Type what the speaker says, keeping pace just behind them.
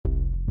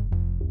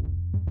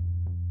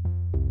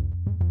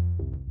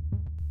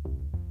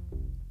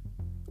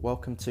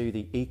Welcome to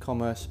the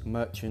e-commerce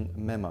merchant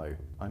memo.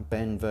 I'm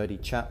Ben Verdi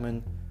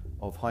Chapman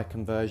of High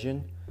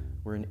Conversion.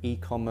 We're an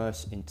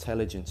e-commerce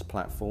intelligence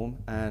platform,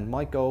 and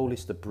my goal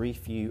is to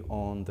brief you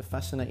on the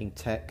fascinating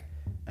tech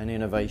and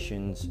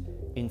innovations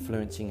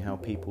influencing how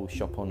people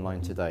shop online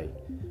today.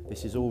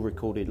 This is all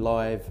recorded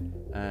live,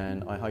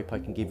 and I hope I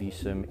can give you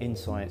some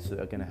insights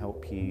that are going to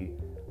help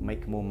you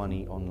make more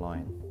money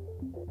online.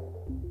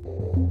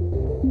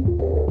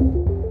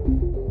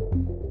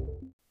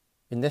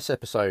 In this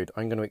episode,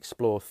 I'm going to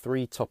explore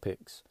 3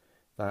 topics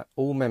that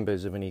all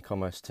members of an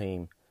e-commerce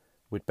team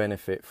would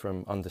benefit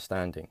from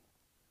understanding.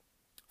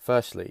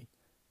 Firstly,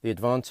 the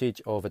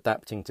advantage of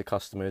adapting to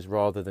customers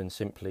rather than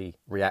simply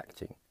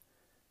reacting.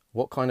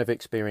 What kind of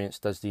experience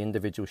does the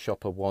individual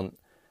shopper want,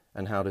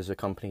 and how does a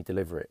company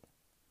deliver it?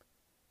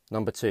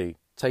 Number 2,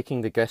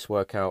 taking the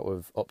guesswork out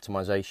of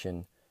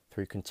optimization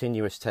through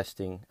continuous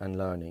testing and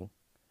learning.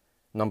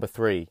 Number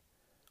 3,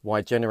 why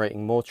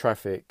generating more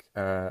traffic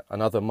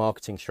and other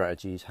marketing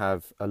strategies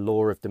have a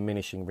law of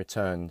diminishing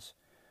returns,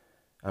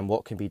 and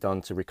what can be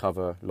done to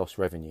recover lost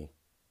revenue.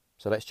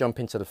 So let's jump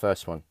into the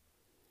first one.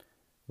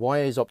 Why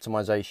is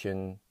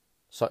optimization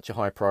such a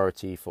high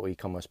priority for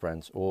e-commerce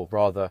brands? Or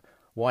rather,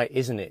 why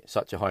isn't it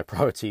such a high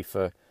priority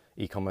for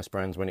e-commerce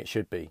brands when it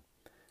should be?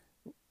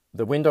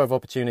 The window of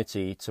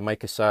opportunity to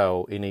make a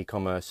sale in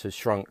e-commerce has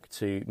shrunk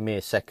to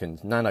mere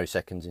seconds,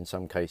 nanoseconds in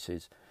some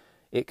cases.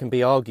 It can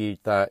be argued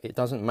that it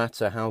doesn't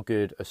matter how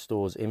good a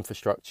store's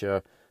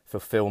infrastructure,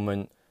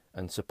 fulfillment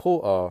and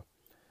support are,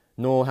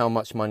 nor how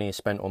much money is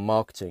spent on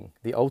marketing.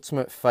 The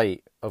ultimate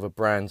fate of a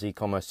brand's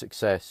e-commerce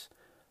success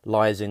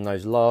lies in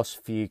those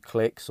last few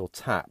clicks or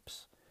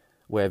taps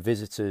where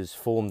visitors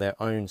form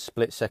their own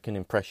split-second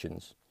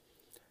impressions.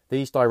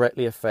 These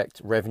directly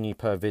affect revenue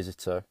per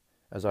visitor,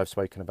 as I've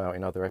spoken about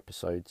in other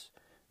episodes,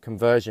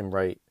 conversion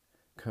rate,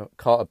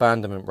 cart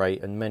abandonment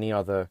rate and many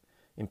other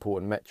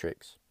important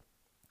metrics.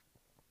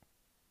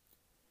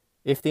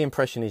 If the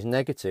impression is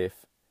negative,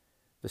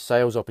 the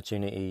sales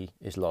opportunity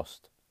is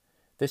lost.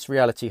 This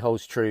reality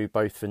holds true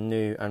both for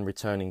new and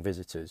returning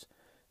visitors.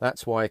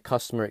 That's why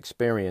customer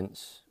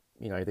experience,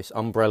 this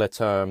umbrella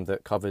term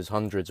that covers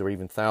hundreds or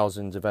even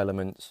thousands of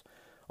elements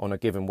on a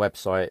given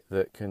website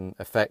that can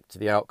affect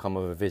the outcome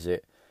of a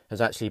visit, has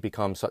actually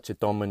become such a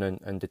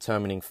dominant and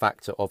determining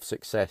factor of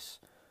success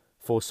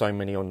for so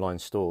many online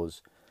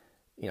stores.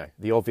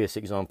 The obvious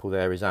example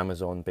there is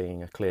Amazon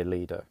being a clear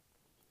leader.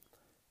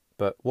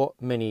 But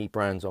what many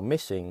brands are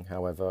missing,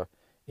 however,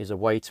 is a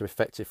way to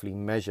effectively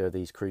measure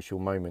these crucial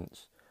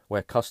moments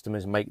where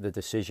customers make the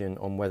decision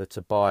on whether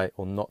to buy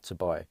or not to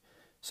buy,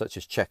 such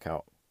as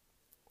checkout.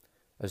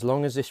 As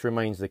long as this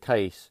remains the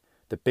case,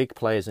 the big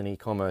players in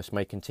e-commerce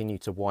may continue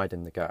to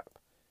widen the gap.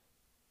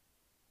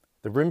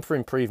 The room for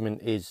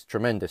improvement is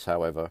tremendous,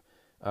 however.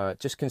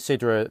 Just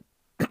consider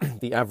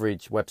the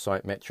average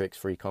website metrics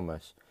for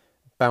e-commerce.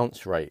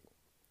 Bounce rate,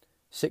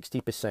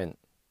 60%.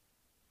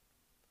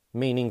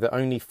 Meaning that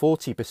only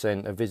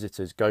 40% of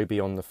visitors go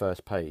beyond the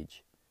first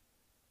page.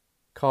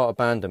 Cart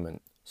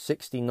abandonment,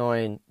 basically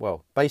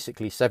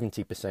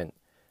 70%,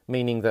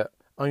 meaning that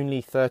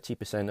only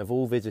 30% of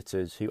all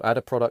visitors who add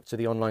a product to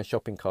the online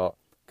shopping cart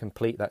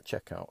complete that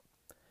checkout.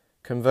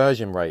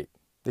 Conversion rate,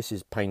 this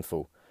is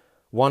painful,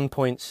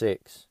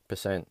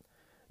 1.6%,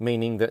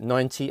 meaning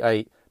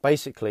that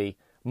basically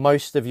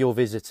most of your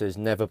visitors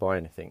never buy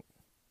anything.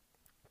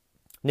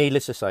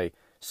 Needless to say,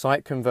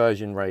 site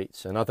conversion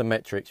rates and other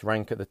metrics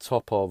rank at the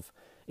top of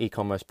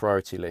e-commerce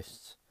priority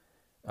lists.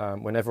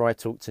 Whenever I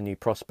talk to new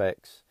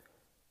prospects,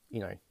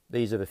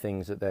 these are the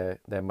things that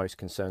they're most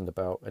concerned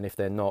about, and if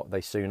they're not,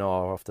 they soon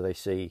are after they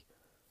see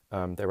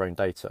their own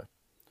data.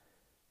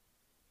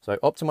 So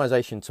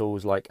optimization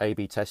tools like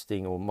A/B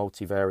testing or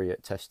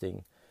multivariate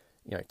testing,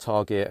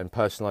 target and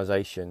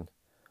personalization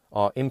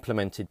are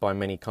implemented by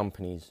many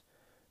companies,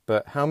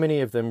 but how many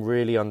of them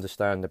really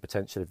understand the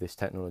potential of this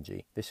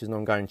technology? This is an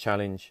ongoing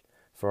challenge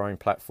for our own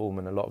platform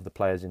and a lot of the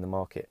players in the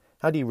market.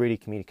 How do you really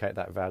communicate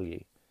that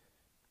value?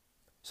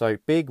 So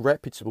big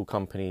reputable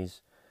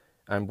companies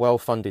and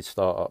well-funded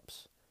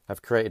startups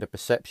have created a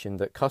perception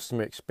that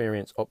customer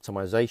experience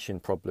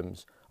optimization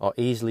problems are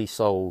easily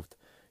solved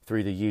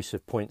through the use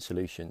of point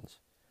solutions.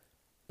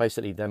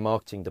 Basically, their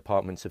marketing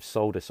departments have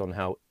sold us on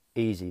how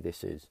easy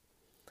this is.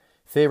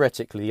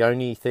 Theoretically, the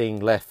only thing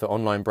left for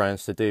online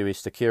brands to do is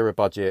secure a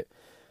budget,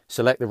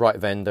 select the right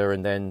vendor,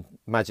 and then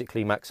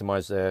magically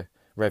maximize their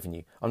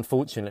revenue.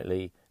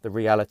 Unfortunately, the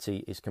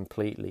reality is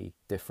completely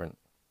different.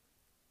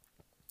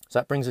 So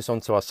that brings us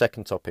on to our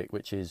second topic,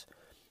 which is,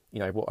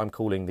 what I'm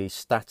calling these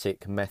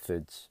static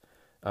methods.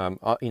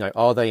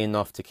 Are they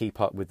enough to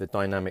keep up with the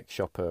dynamic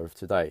shopper of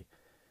today?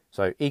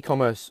 So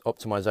e-commerce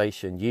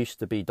optimization used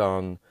to be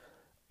done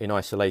in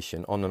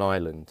isolation on an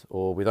island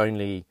or with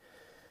only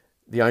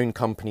the own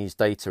company's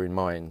data in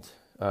mind.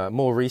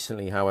 More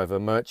recently, however,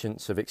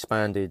 merchants have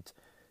expanded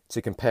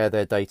to compare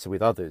their data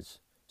with others.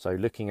 So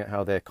looking at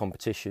how their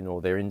competition or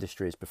their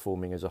industry is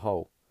performing as a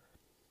whole.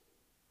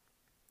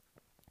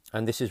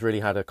 And this has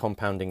really had a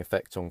compounding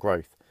effect on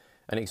growth.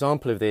 An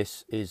example of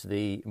this is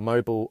the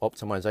Mobile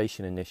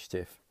Optimization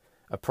Initiative,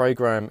 a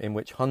program in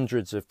which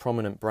hundreds of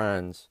prominent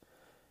brands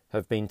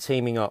have been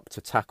teaming up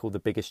to tackle the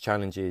biggest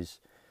challenges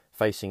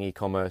facing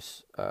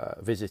e-commerce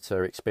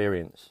visitor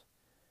experience.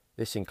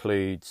 This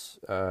includes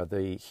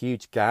the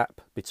huge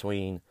gap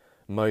between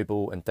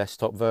mobile and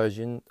desktop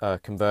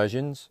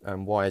conversions,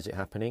 and why is it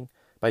happening?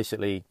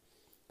 Basically,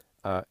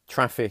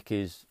 traffic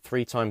is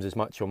 3 times as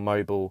much on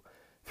mobile,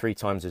 3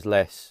 times as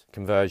less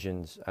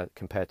conversions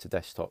compared to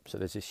desktop. So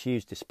there's this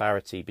huge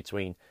disparity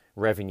between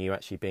revenue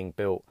actually being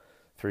built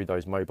through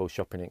those mobile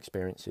shopping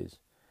experiences.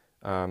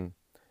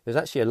 There's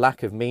actually a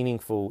lack of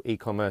meaningful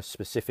e-commerce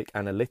specific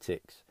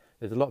analytics.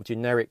 There's a lot of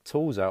generic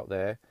tools out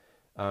there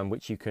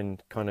which you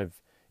can kind of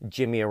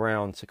jimmy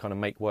around to kind of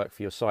make work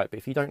for your site. But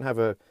if you don't have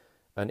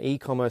an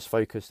e-commerce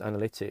focused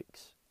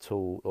analytics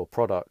tool or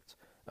product,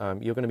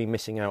 you're going to be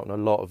missing out on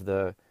a lot of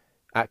the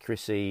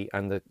accuracy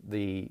and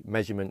the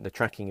measurement, the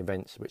tracking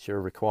events which are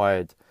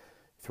required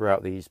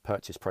throughout these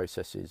purchase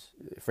processes.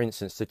 For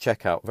instance, the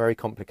checkout, very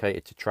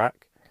complicated to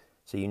track,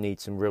 so you need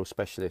some real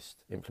specialist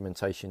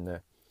implementation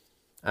there.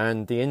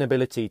 And the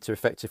inability to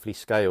effectively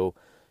scale,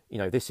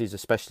 this is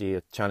especially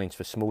a challenge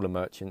for smaller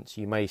merchants.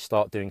 You may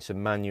start doing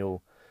some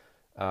manual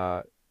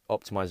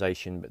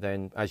optimization, but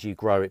then as you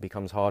grow, it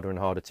becomes harder and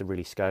harder to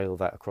really scale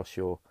that across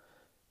your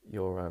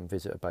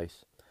visitor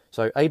base.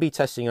 So A/B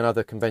testing and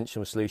other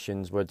conventional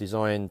solutions were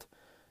designed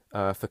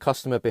for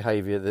customer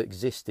behavior that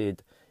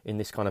existed in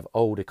this kind of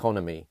old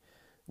economy,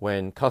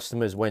 when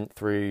customers went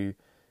through,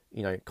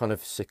 kind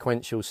of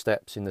sequential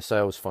steps in the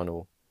sales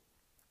funnel.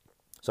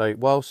 So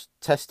whilst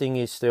testing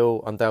is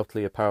still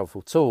undoubtedly a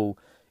powerful tool,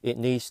 it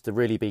needs to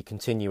really be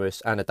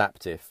continuous and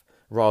adaptive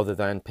rather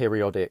than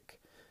periodic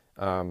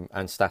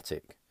and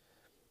static.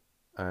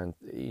 And,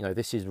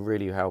 this is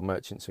really how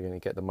merchants are going to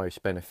get the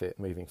most benefit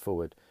moving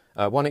forward.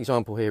 One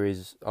example here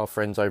is our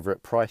friends over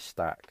at Price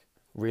Stack,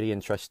 really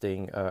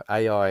interesting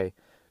AI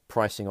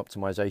pricing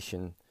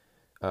optimization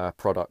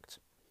product.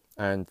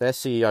 And their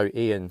CEO,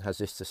 Ian, has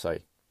this to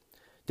say.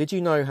 Did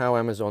you know how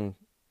Amazon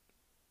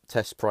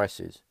tests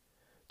prices?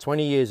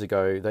 20 years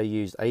ago, they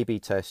used A/B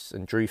tests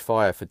and drew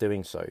fire for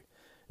doing so.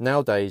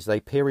 Nowadays,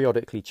 they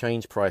periodically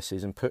change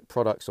prices and put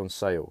products on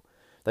sale.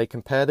 They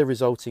compare the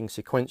resulting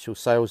sequential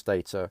sales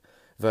data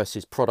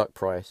versus product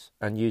price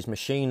and use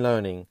machine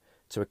learning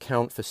to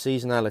account for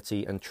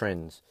seasonality and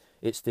trends.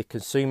 It's the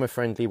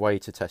consumer-friendly way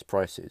to test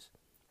prices.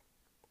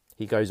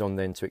 He goes on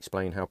then to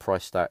explain how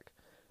Price Stack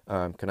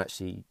can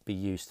actually be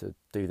used to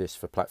do this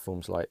for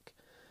platforms like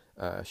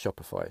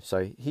Shopify.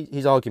 So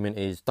his argument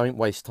is, don't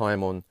waste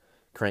time on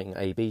creating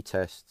A/B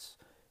tests.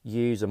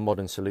 Use a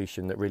modern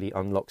solution that really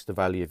unlocks the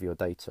value of your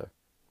data.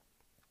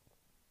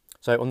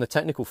 So on the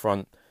technical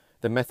front,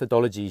 the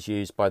methodologies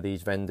used by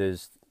these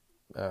vendors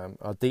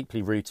are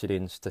deeply rooted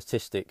in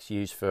statistics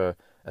used for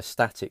a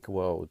static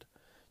world.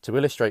 To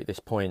illustrate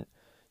this point,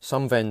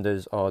 some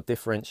vendors are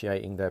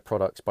differentiating their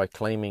products by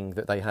claiming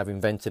that they have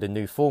invented a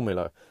new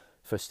formula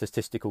for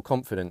statistical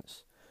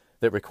confidence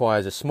that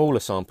requires a smaller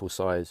sample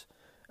size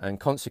and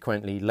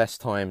consequently less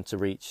time to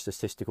reach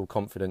statistical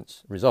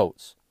confidence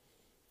results.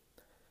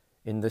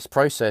 In this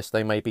process,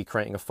 they may be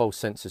creating a false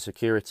sense of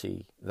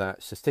security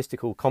that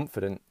statistical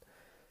confident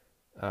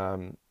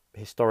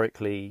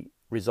historically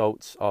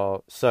results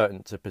are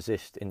certain to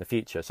persist in the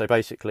future. So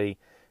basically,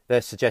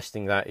 they're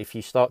suggesting that if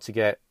you start to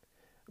get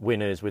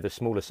winners with a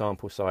smaller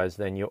sample size,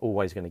 then you're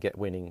always going to get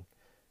winning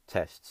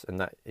tests, and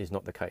that is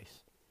not the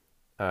case.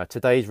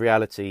 Today's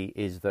reality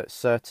is that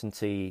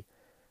certainty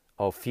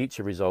of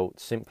future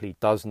results simply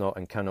does not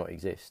and cannot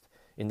exist.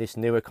 In this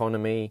new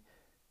economy,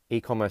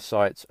 e-commerce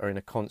sites are in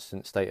a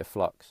constant state of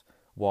flux.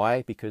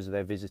 Why? Because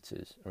their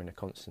visitors are in a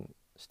constant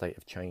state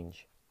of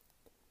change.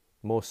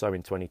 More so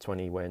in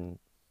 2020, when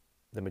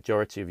the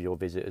majority of your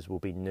visitors will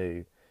be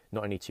new,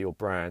 not only to your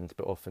brand,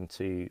 but often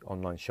to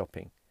online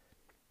shopping.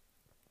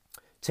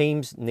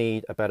 Teams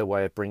need a better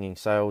way of bringing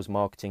sales,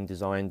 marketing,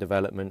 design,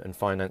 development, and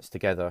finance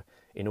together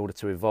in order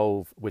to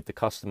evolve with the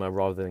customer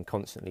rather than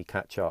constantly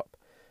catch up.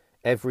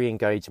 Every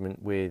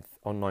engagement with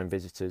online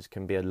visitors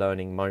can be a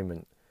learning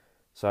moment.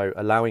 So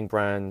allowing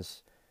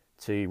brands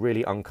to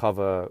really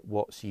uncover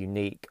what's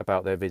unique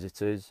about their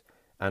visitors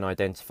and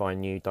identify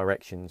new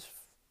directions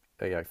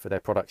for their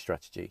product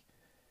strategy.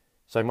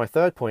 So my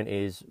third point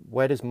is,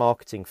 where does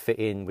marketing fit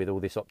in with all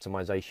this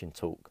optimization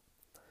talk?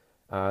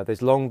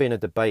 There's long been a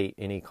debate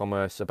in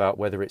e-commerce about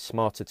whether it's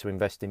smarter to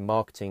invest in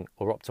marketing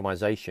or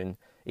optimization,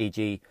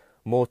 e.g.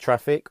 more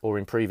traffic or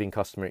improving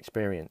customer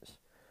experience.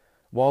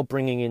 While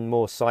bringing in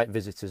more site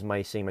visitors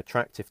may seem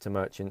attractive to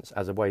merchants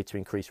as a way to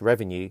increase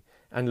revenue,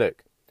 and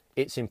look,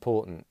 it's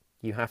important.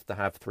 You have to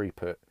have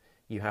throughput.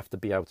 You have to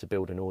be able to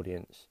build an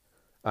audience.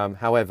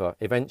 However,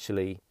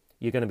 eventually,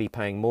 you're going to be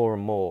paying more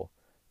and more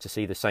to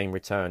see the same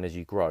return as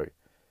you grow.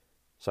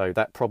 So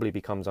that probably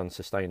becomes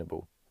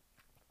unsustainable.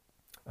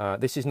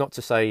 This is not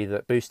to say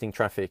that boosting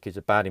traffic is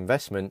a bad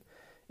investment.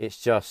 It's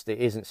just it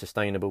isn't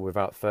sustainable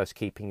without first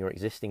keeping your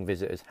existing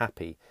visitors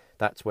happy.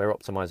 That's where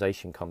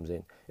optimization comes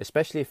in,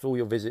 especially if all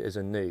your visitors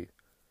are new.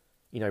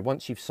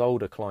 Once you've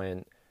sold a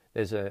client,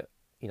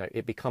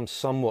 it becomes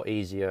somewhat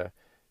easier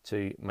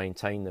to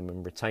maintain them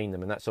and retain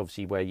them, and that's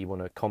obviously where you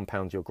want to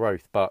compound your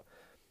growth. But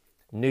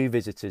new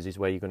visitors is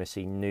where you're going to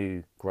see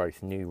new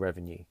growth, new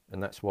revenue,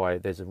 and that's why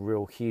there's a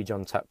real huge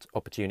untapped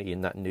opportunity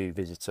in that new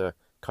visitor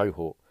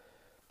cohort.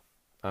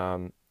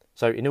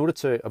 So in order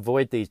to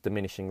avoid these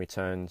diminishing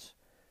returns,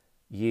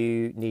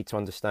 you need to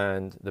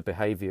understand the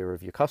behavior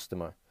of your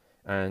customer,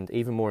 and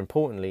even more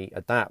importantly,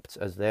 adapt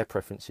as their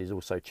preferences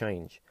also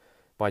change.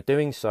 By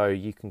doing so,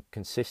 you can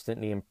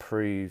consistently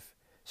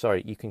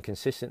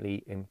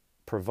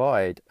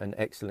provide an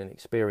excellent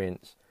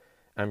experience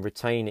and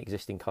retain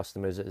existing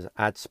customers as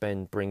ad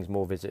spend brings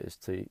more visitors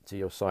to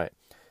your site.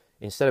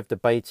 Instead of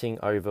debating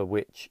over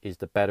which is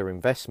the better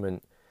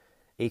investment,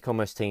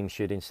 e-commerce teams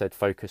should instead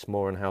focus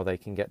more on how they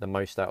can get the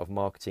most out of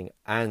marketing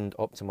and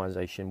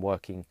optimization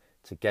working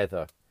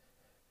together.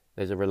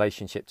 There's a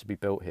relationship to be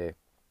built here.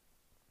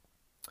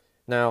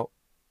 Now,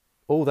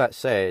 all that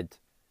said,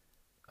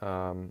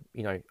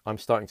 I'm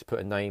starting to put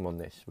a name on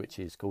this, which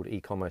is called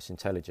e-commerce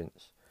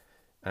intelligence.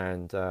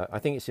 And I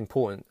think it's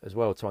important as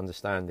well to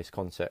understand this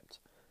concept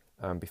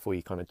before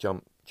you kind of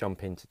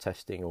jump into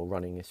testing or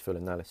running this full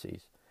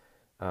analysis.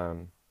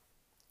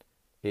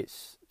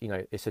 It's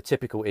a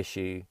typical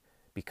issue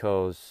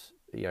because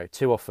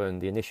too often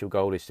the initial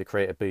goal is to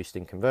create a boost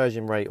in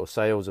conversion rate or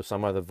sales or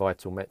some other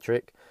vital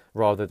metric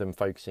rather than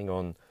focusing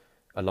on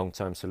a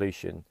long-term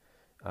solution.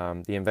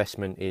 The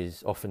investment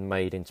is often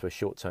made into a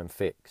short-term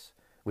fix.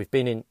 We've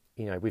been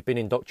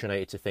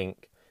indoctrinated to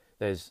think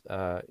there's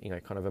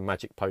kind of a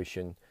magic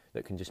potion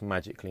that can just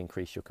magically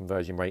increase your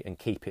conversion rate and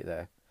keep it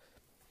there.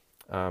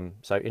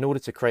 So in order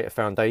to create a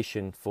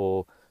foundation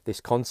for this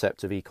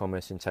concept of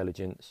e-commerce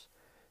intelligence,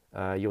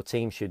 your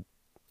team should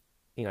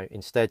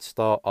instead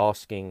start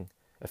asking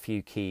a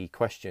few key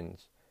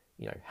questions.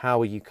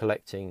 How are you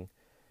collecting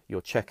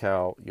your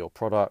checkout, your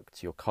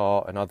product, your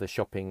cart and other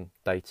shopping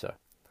data?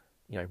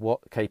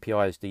 What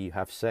KPIs do you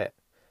have set?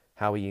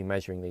 How are you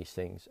measuring these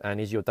things?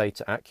 And is your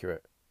data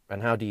accurate?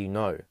 And how do you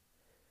know?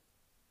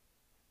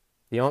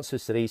 The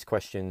answers to these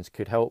questions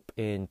could help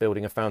in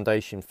building a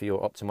foundation for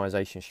your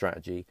optimization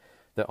strategy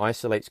that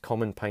isolates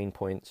common pain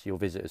points your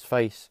visitors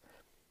face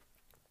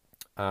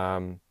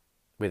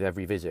with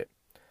every visit.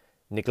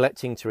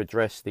 Neglecting to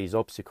address these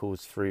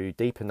obstacles through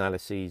deep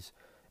analyses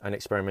and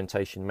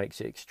experimentation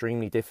makes it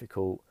extremely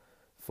difficult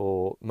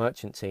for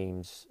merchant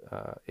teams,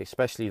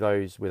 especially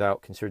those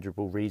without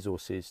considerable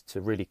resources, to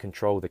really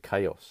control the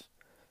chaos.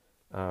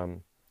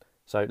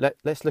 So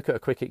let's look at a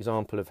quick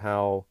example of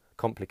how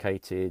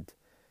complicated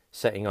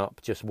setting up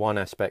just one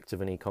aspect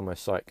of an e-commerce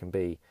site can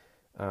be.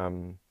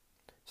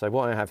 So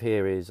what I have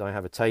here is I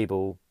have a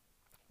table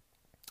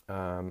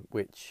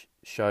which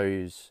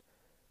shows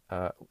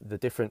the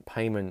different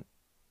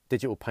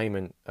digital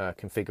payment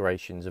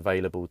configurations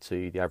available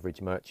to the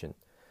average merchant.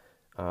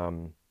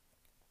 And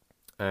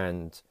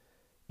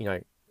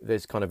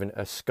there's kind of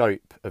a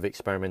scope of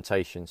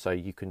experimentation, so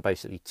you can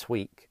basically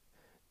tweak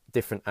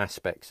different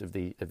aspects of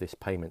this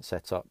payment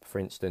setup. For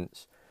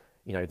instance,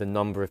 the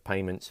number of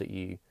payments that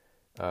you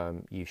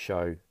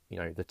show,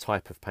 the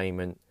type of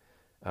payment,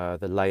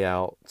 the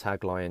layout,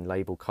 tagline,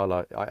 label,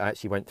 color. I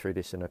actually went through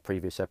this in a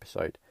previous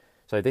episode.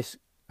 So this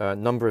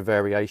number of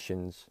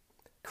variations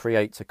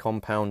creates a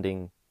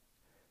compounding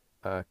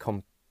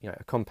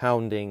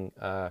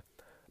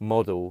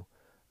model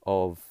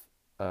of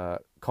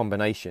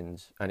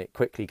combinations, and it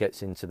quickly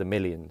gets into the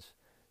millions.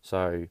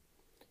 So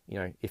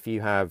if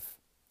you have,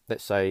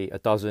 let's say, a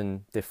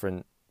dozen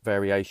different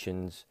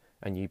variations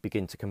and you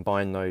begin to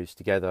combine those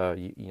together,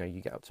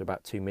 you get up to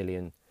about 2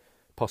 million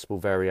possible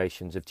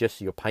variations of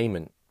just your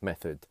payment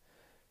method,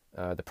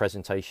 the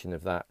presentation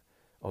of that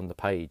on the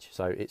page.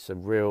 So it's a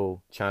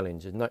real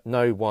challenge.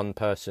 No one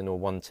person or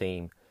one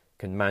team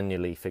can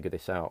manually figure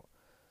this out.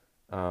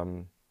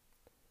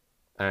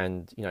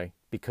 And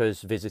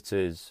because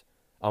visitors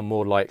are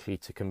more likely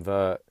to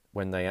convert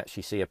when they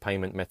actually see a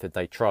payment method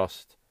they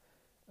trust,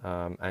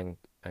 and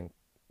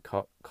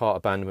cart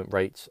abandonment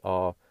rates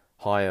are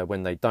higher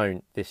when they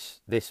don't,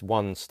 this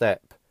one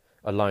step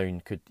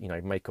alone could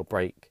make or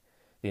break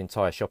the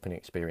entire shopping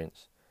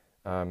experience.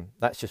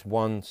 That's just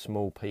one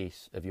small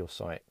piece of your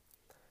site.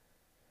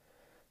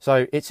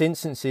 So it's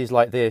instances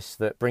like this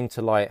that bring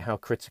to light how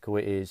critical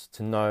it is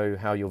to know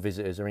how your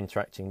visitors are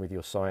interacting with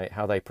your site,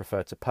 how they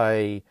prefer to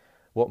pay,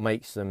 what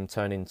makes them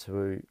turn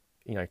to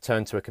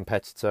a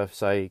competitor,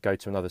 say go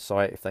to another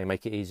site if they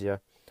make it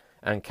easier,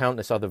 and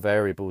countless other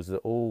variables that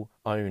all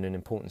own an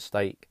important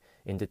stake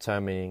in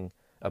determining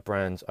a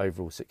brand's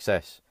overall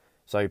success.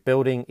 So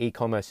building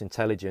e-commerce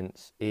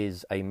intelligence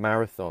is a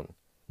marathon,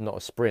 not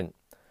a sprint.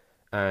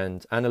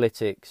 And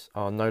analytics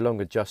are no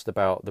longer just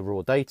about the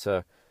raw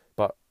data,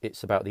 but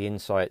it's about the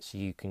insights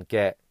you can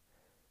get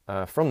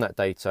from that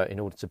data in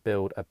order to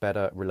build a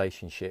better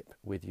relationship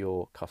with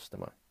your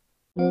customer.